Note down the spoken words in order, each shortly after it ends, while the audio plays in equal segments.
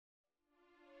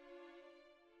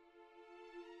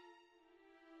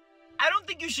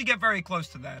think you should get very close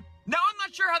to that. Now, I'm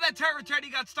not sure how that terror teddy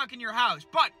got stuck in your house,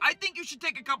 but I think you should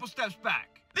take a couple steps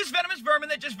back. This venomous vermin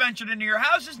that just ventured into your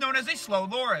house is known as a slow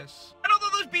loris. And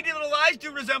although those beady little eyes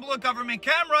do resemble a government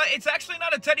camera, it's actually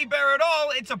not a teddy bear at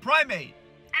all, it's a primate.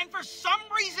 And for some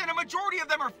reason, a majority of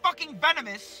them are fucking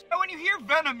venomous. And when you hear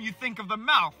venom, you think of the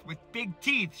mouth with big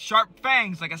teeth, sharp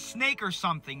fangs like a snake or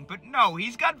something. But no,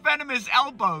 he's got venomous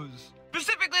elbows.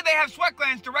 Specifically, they have sweat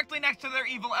glands directly next to their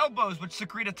evil elbows, which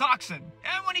secrete a toxin.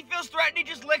 And when he feels threatened, he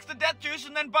just licks the death juice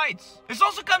and then bites. This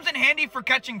also comes in handy for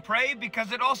catching prey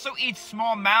because it also eats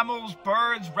small mammals,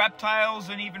 birds, reptiles,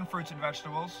 and even fruits and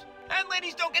vegetables. And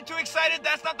ladies, don't get too excited,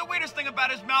 that's not the weirdest thing about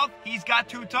his mouth. He's got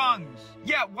two tongues.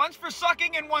 Yeah, one's for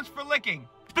sucking and one's for licking.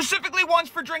 Specifically, one's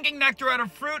for drinking nectar out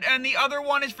of fruit, and the other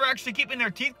one is for actually keeping their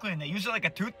teeth clean. They use it like a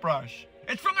toothbrush.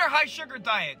 It's from their high sugar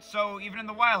diet, so even in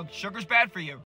the wild, sugar's bad for you.